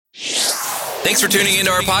Thanks for tuning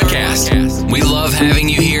into our podcast. We love having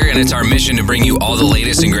you here, and it's our mission to bring you all the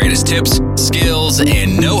latest and greatest tips, skills,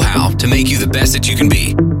 and know-how to make you the best that you can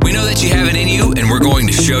be. We know that you have it in you, and we're going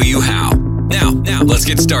to show you how. Now, let's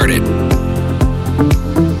get started.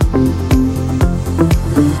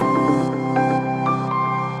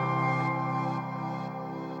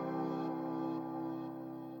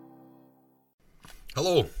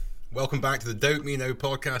 Hello, welcome back to the Doubt Me Now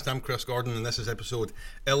podcast. I'm Chris Gordon, and this is episode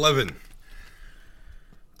 11.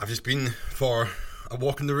 I've just been for a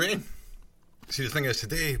walk in the rain. See, the thing is,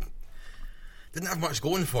 today didn't have much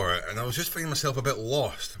going for it, and I was just finding myself a bit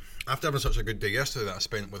lost after having such a good day yesterday that I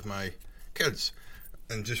spent with my kids,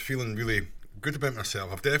 and just feeling really good about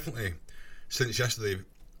myself. I've definitely, since yesterday,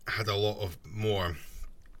 had a lot of more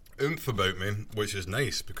oomph about me, which is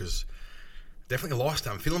nice because definitely lost it.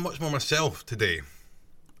 I'm feeling much more myself today,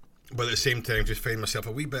 but at the same time, just finding myself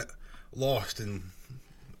a wee bit lost and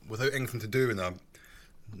without anything to do, and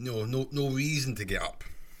no reason to get up.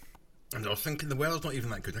 And I was thinking, the weather's not even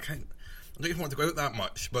that good. I don't even want to go out that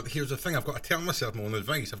much. But here's the thing: I've got to tell myself my own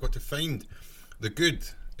advice. I've got to find the good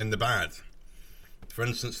in the bad. For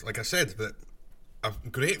instance, like I said, that I'm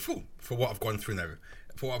grateful for what I've gone through now.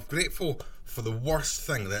 I'm grateful for the worst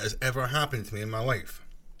thing that has ever happened to me in my life.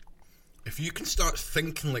 If you can start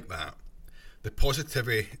thinking like that, the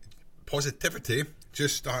positivity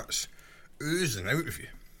just starts oozing out of you.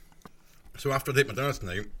 So after I ate my dinner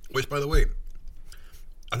tonight, which, by the way,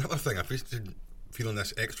 another thing, I've been feeling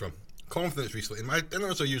this extra confidence recently. My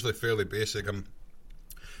dinners are usually fairly basic. I'm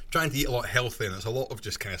trying to eat a lot healthy, and it's a lot of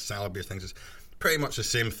just kind of salad-based things. It's pretty much the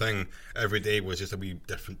same thing every day with just a wee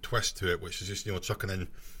different twist to it, which is just, chucking in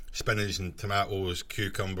spinach and tomatoes,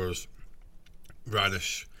 cucumbers,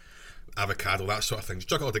 radish, avocado, that sort of thing. Just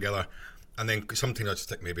chuck it all together, and then sometimes I'd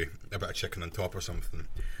stick maybe a bit of chicken on top or something.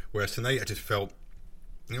 Whereas tonight I just felt,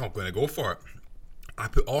 I'm going to go for it. I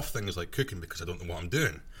put off things like cooking because I don't know what I'm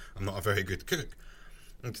doing. I'm not a very good cook.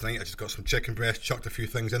 And tonight I just got some chicken breast, chucked a few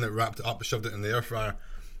things in it, wrapped it up, shoved it in the air fryer,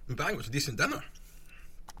 and bang, it was a decent dinner.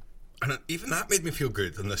 And even that made me feel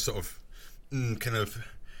good on this sort of kind of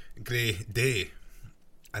grey day.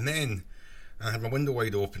 And then I had my window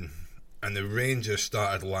wide open, and the rain just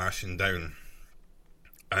started lashing down.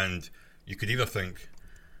 And you could either think,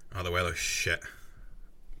 oh, the weather's shit.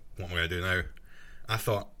 What am I going to do now? I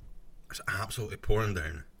thought, it's absolutely pouring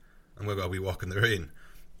down. I'm going to go a wee walk in the rain.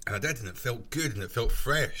 And I did, and it felt good, and it felt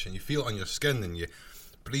fresh, and you feel it on your skin, and you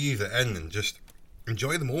breathe it in, and just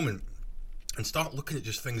enjoy the moment, and start looking at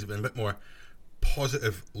just things in a bit more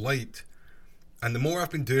positive light. And the more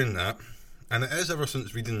I've been doing that, and it is ever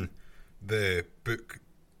since reading the book,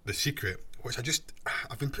 The Secret, which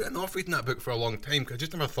I've been putting off reading that book for a long time, because I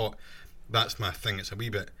just never thought that's my thing. It's a wee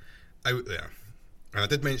bit out there. And I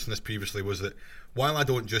did mention this previously, was that while I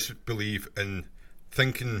don't just believe in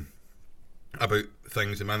thinking about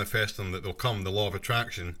things and manifesting that they'll come, the law of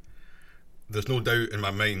attraction, there's no doubt in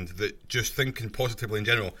my mind that just thinking positively in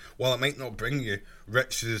general, while it might not bring you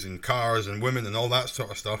riches and cars and women and all that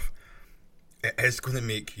sort of stuff, it is going to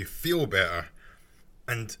make you feel better.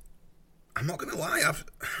 And I'm not going to lie,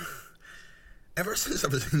 ever since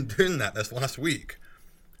I've been doing that this last week,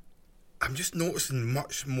 I'm just noticing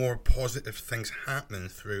much more positive things happening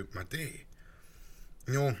throughout my day.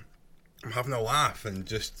 I'm having a laugh and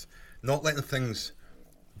just not letting things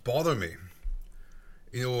bother me.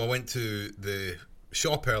 I went to the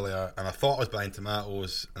shop earlier, and I thought I was buying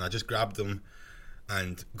tomatoes, and I just grabbed them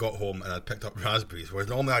and got home, and I picked up raspberries, whereas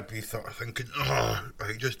normally I'd be thinking,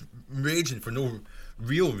 like just raging for no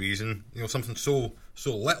real reason, something so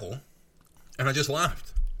little, and I just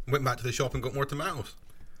laughed. Went back to the shop and got more tomatoes.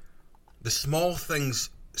 The small things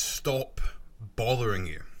stop bothering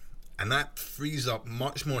you, and that frees up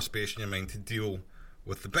much more space in your mind to deal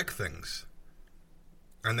with the big things.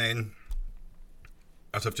 And then,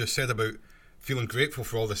 as I've just said about feeling grateful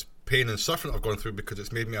for all this pain and suffering I've gone through because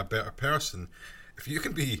it's made me a better person, if you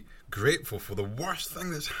can be grateful for the worst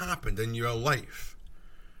thing that's happened in your life,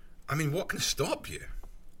 what can stop you?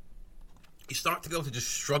 You start to be able to just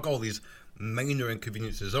shrug all these minor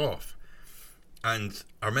inconveniences off. And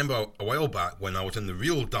I remember a while back when I was in the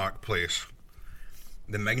real dark place,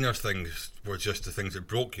 the minor things were just the things that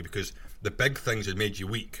broke you because the big things had made you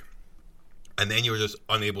weak. And then you were just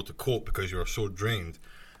unable to cope because you were so drained.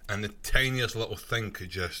 And the tiniest little thing could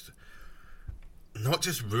just not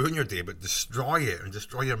just ruin your day, but destroy it and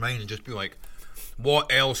destroy your mind and just be like,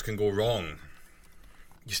 what else can go wrong?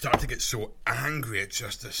 You start to get so angry at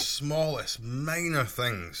just the smallest minor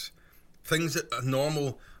things. Things that a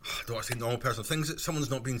normal, I don't want to say normal person, things that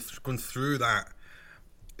someone's not been going through that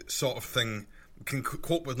sort of thing can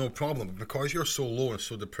cope with no problem, but because you're so low and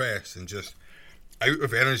so depressed and just out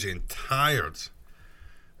of energy and tired,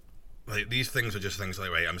 like these things are just things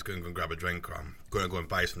like, right, I'm just going to go and grab a drink, or I'm going to go and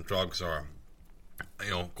buy some drugs, or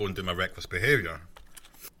go and do my reckless behaviour.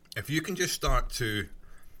 If you can just start to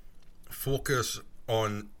focus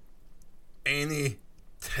on any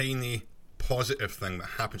tiny positive thing that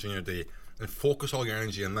happens in your day and focus all your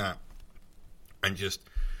energy on that, and just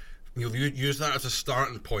use that as a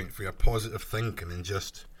starting point for your positive thinking, and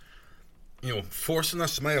just forcing a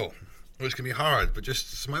smile, which can be hard, but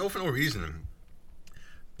just smile for no reason.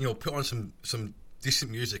 Put on some decent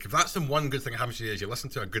music. If that's the one good thing that happens to you, is you listen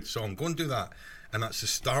to a good song, go and do that, and that's the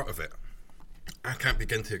start of it. I can't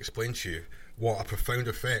begin to explain to you what a profound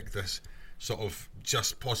effect this sort of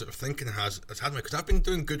just positive thinking has had on me, because I've been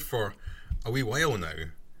doing good for a wee while now,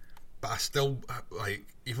 but I still,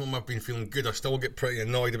 even when I've been feeling good, I still get pretty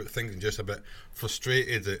annoyed about things and just a bit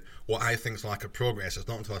frustrated at what I think is lack of progress. It's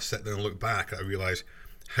not until I sit down and look back that I realise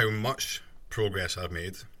how much progress I've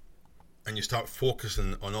made, and you start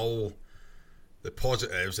focusing on all the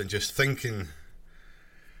positives and just thinking,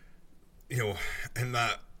 in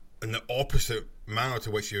the opposite manner to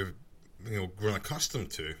which you've grown accustomed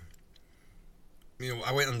to.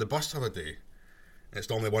 I went on the bus the other day, and it's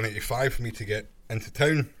normally 185 for me to get into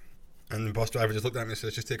town, and the bus driver just looked at me and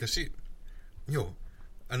says, just take a seat.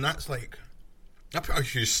 And that's like, I put a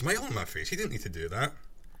huge smile on my face. He didn't need to do that.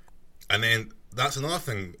 And then that's another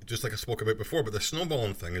thing, just like I spoke about before, but the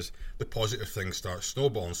snowballing thing is the positive thing starts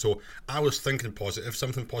snowballing. So I was thinking positive,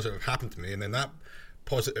 something positive happened to me, and then that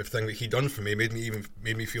positive thing that he done for me made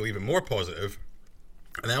me feel even more positive.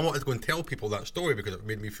 And then I wanted to go and tell people that story because it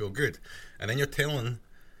made me feel good. And then you're telling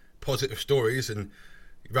positive stories, and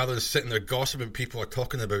rather than sitting there gossiping, people are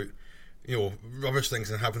talking about rubbish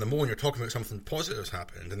things and having a moan, you're talking about something positive that's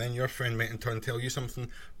happened, and then your friend might in turn tell you something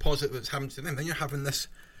positive that's happened to them. Then you're having this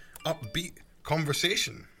upbeat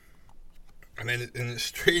conversation, and it's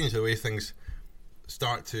strange the way things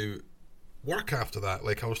start to work after that.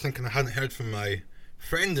 Like, I was thinking, I hadn't heard from my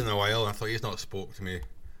friend in a while, and I thought, he's not spoke to me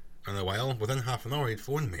in a while. Within half an hour he'd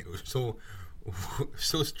phoned me. It was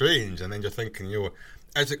so strange. And then you're thinking,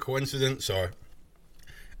 is it coincidence, or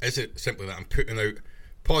is it simply that I'm putting out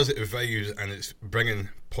positive vibes and it's bringing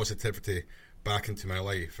positivity back into my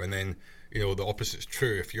life? And then the opposite's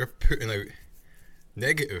true. If you're putting out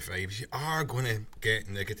negative vibes, you are going to get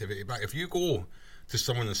negativity back. If you go to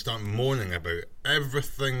someone and start moaning about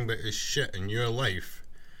everything that is shit in your life,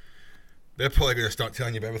 they're probably going to start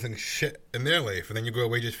telling you about everything shit in their life, and then you go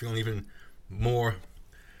away just feeling even more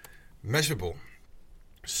miserable.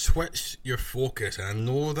 Switch your focus, and I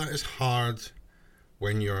know that is hard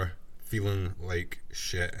when you're feeling like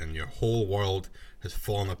shit and your whole world has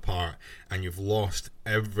fallen apart and you've lost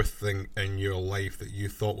everything in your life that you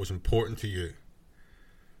thought was important to you.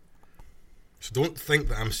 So don't think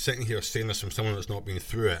that I'm sitting here saying this from someone that's not been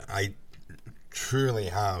through it. I truly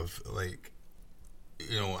have.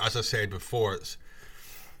 As I said before, it's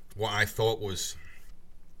what I thought was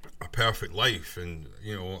a perfect life, and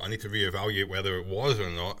I need to reevaluate whether it was or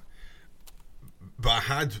not. But I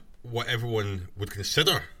had what everyone would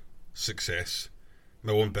consider success: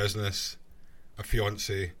 my own business, a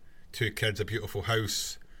fiance, 2 kids, a beautiful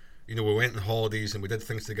house. We went on holidays and we did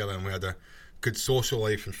things together, and we had a good social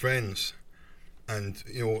life and friends. And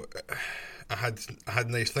I had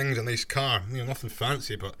nice things, a nice car, nothing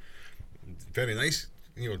fancy, but very nice,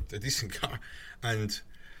 a decent car. And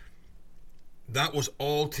that was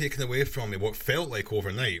all taken away from me, what felt like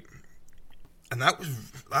overnight. And that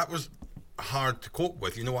was hard to cope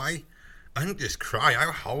with. I didn't just cry,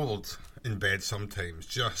 I howled in bed sometimes,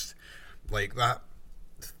 just like that.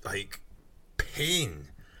 Like, pain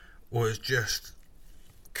was just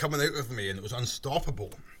coming out of me, and it was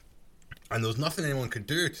unstoppable, and there was nothing anyone could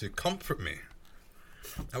do to comfort me.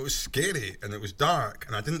 It was scary, and it was dark,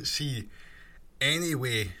 and I didn't see any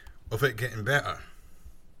way of it getting better.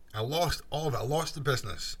 I lost all of it. I lost the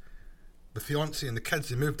business, the fiance and the kids.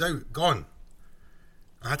 They moved out, gone.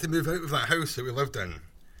 I had to move out of that house that we lived in.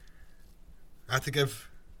 I had to give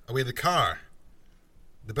away the car.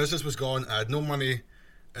 The business was gone. I had no money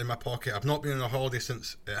in my pocket. I've not been on a holiday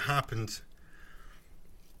since it happened.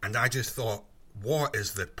 And I just thought, what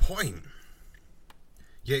is the point?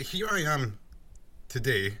 Yet here I am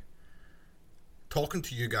today, talking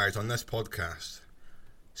to you guys on this podcast,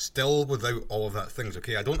 still without all of that things.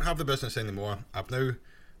 Okay, I don't have the business anymore. I've now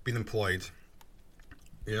been employed.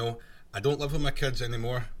 I don't live with my kids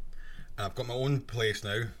anymore. I've got my own place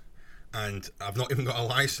now, and I've not even got a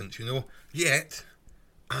license, Yet,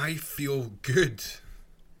 I feel good,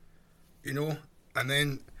 And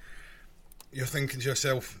then you're thinking to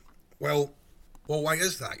yourself, well, Well, why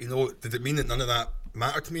is that? Did it mean that none of that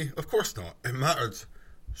mattered to me? Of course not. It mattered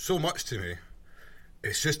so much to me.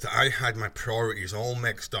 It's just that I had my priorities all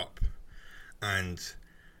mixed up. And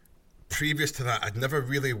previous to that, I'd never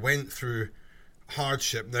really went through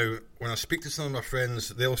hardship. Now, when I speak to some of my friends,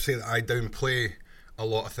 they'll say that I downplay a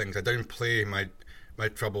lot of things. I downplay my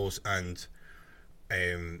troubles and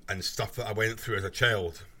stuff that I went through as a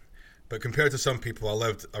child. But compared to some people, I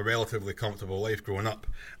lived a relatively comfortable life growing up,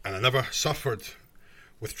 and I never suffered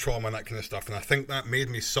with trauma and that kind of stuff. And I think that made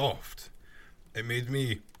me soft. It made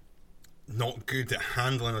me not good at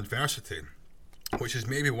handling adversity, which is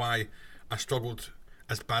maybe why I struggled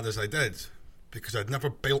as bad as I did, because I'd never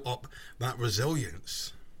built up that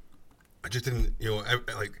resilience. I just didn't,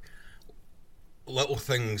 like little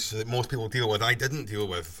things that most people deal with, I didn't deal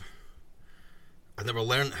with. I never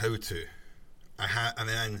learned how to. And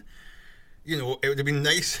then, it would have been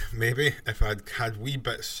nice maybe if I'd had wee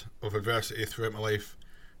bits of adversity throughout my life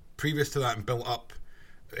previous to that and built up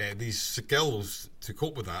these skills to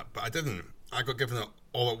cope with that, but I didn't. I got given it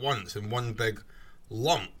all at once in one big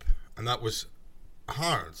lump, and that was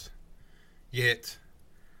hard. Yet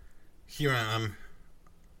here I am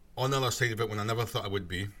on the other side of it when I never thought I would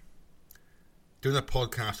be, doing a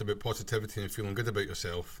podcast about positivity and feeling good about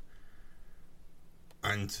yourself.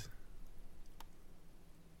 And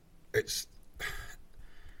it's,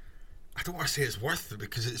 I don't want to say it's worth it,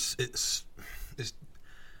 because it's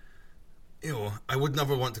I would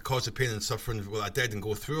never want to cause the pain and suffering what I did and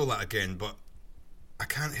go through all that again, but I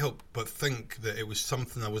can't help but think that it was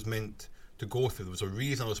something I was meant to go through. There was a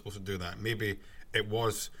reason I was supposed to do that. Maybe it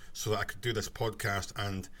was so that I could do this podcast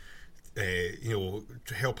and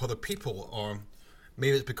to help other people, or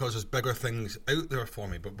maybe it's because there's bigger things out there for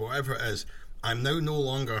me. But whatever it is, I'm now no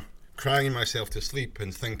longer crying myself to sleep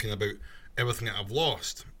and thinking about everything that I've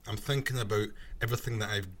lost. I'm thinking about everything that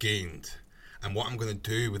I've gained and what I'm going to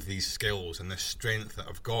do with these skills and this strength that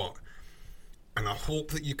I've got. And I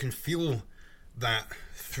hope that you can feel that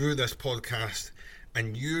through this podcast,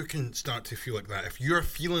 and you can start to feel like that. If you're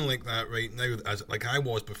feeling like that right now, as like I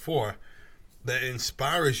was before, that it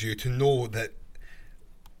inspires you to know that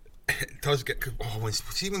it does get.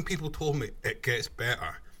 When people told me it gets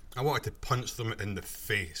better, I wanted to punch them in the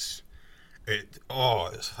face. It's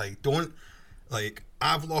like,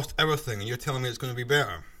 I've lost everything and you're telling me it's going to be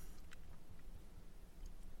better.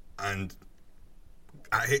 And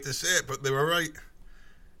I hate to say it, but they were right.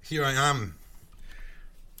 Here I am,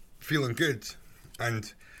 feeling good.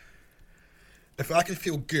 And if I can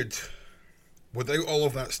feel good without all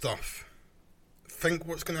of that stuff, think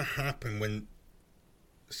what's going to happen when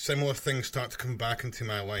similar things start to come back into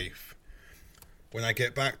my life. When I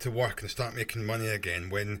get back to work and start making money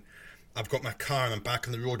again, when I've got my car and I'm back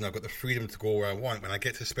on the road and I've got the freedom to go where I want, when I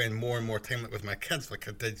get to spend more and more time with my kids like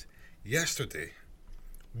I did yesterday,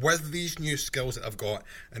 with these new skills that I've got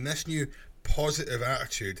and this new positive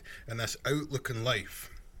attitude and this outlook in life,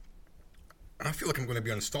 I feel like I'm going to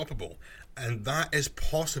be unstoppable. And that is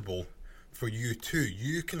possible for you too.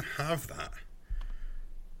 You can have that.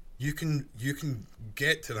 You can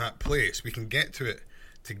get to that place. We can get to it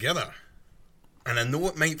together. And I know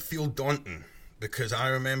it might feel daunting, because I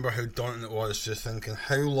remember how daunting it was just thinking,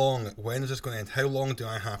 when is this going to end? How long do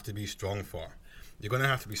I have to be strong for? You're going to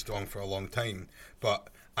have to be strong for a long time. But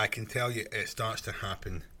I can tell you, it starts to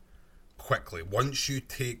happen quickly. Once you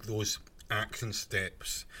take those action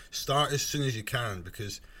steps, start as soon as you can,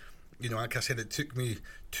 because like I said, it took me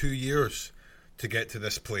 2 years to get to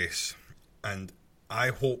this place, and I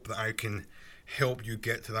hope that I can help you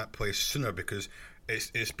get to that place sooner, because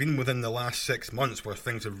it's been within the last 6 months where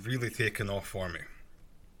things have really taken off for me.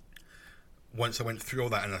 Once I went through all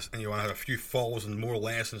that, and I had a few falls and more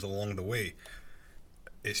lessons along the way,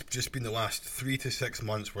 it's just been the last 3 to 6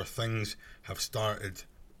 months where things have started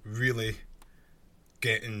really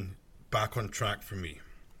getting back on track for me.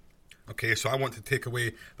 Okay, so I want to take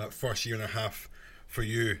away that first year and a half for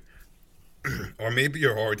you, or maybe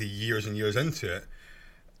you're already years and years into it.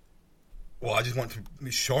 Well, I just want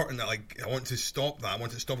to shorten that. I want to stop that. I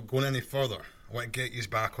want to stop going any further. I want to get you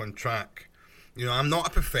back on track. I'm not a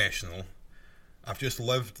professional. I've just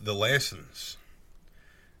lived the lessons.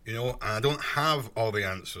 And I don't have all the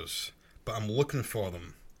answers, but I'm looking for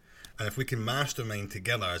them. And if we can mastermind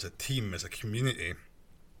together as a team, as a community,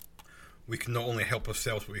 we can not only help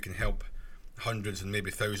ourselves, but we can help hundreds and maybe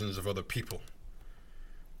thousands of other people.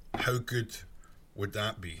 How good would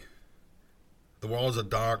that be? The world's a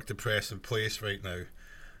dark, depressing place right now,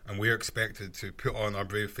 and we're expected to put on our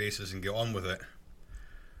brave faces and get on with it.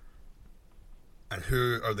 And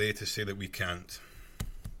who are they to say that we can't?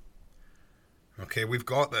 Okay, we've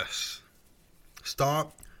got this. Start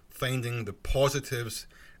finding the positives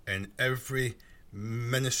in every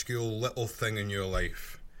minuscule little thing in your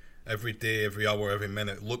life. Every day, every hour, every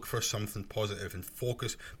minute, look for something positive and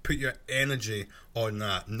focus. Put your energy on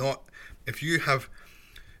that. Not if you have,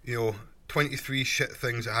 23 shit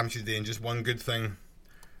things that happen to you today and just one good thing.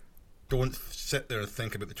 Don't sit there and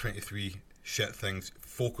think about the 23 shit things.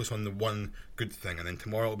 Focus on the one good thing, and then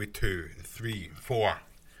tomorrow it'll be 2, 3, 4.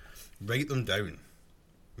 Write them down.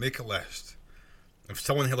 Make a list. If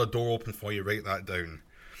someone held a door open for you, write that down.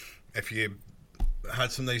 If you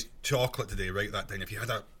had some nice chocolate today, write that down. If you had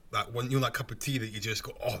that one, that cup of tea that you just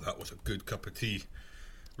go, oh, that was a good cup of tea,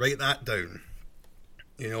 write that down.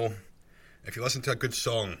 If you listen to a good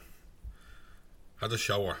song, had a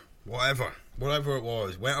shower, whatever it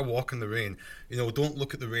was, went a walk in the rain, don't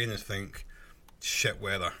look at the rain and think, shit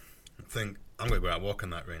weather. Think, I'm going to go out walk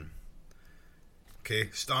in that rain.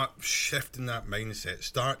 Okay, start shifting that mindset.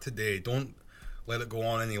 Start today. Don't let it go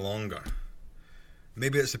on any longer.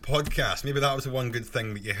 Maybe it's a podcast. Maybe that was the one good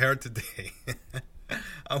thing that you heard today.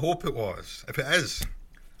 I hope it was. If it is,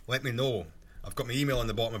 let me know. I've got my email on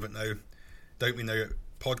the bottom of it now.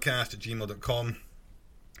 doubtmenow@podcast@gmail.com.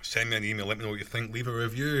 Send me an email. Let me know what you think. Leave a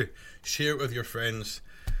review. Share it with your friends.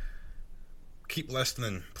 Keep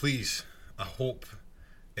listening, please. I hope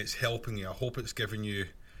it's helping you. I hope it's giving you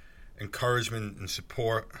encouragement and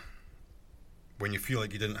support when you feel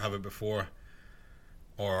like you didn't have it before.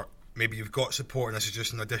 Or maybe you've got support and this is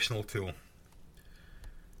just an additional tool.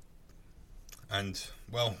 And,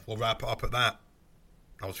 well, we'll wrap it up at that.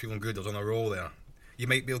 I was feeling good. I was on a roll there. You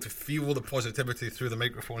might be able to feel the positivity through the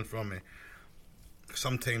microphone from me.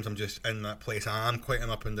 Sometimes I'm just in that place. I am quite an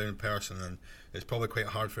up and down person, and it's probably quite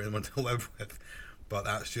hard for anyone to live with. But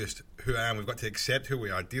that's just who I am. We've got to accept who we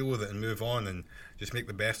are, deal with it, and move on, and just make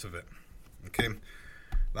the best of it. Okay?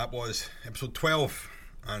 That was episode 12,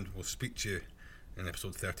 and we'll speak to you in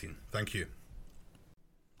episode 13. Thank you.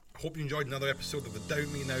 I hope you enjoyed another episode of the Doubt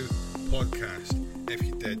Me Now podcast. If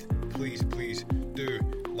you did, please do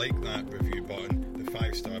like that review button, the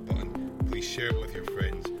 5-star button. Please share it with your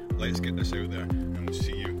friends. Let's get this out there, and we'll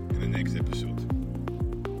see you in the next episode.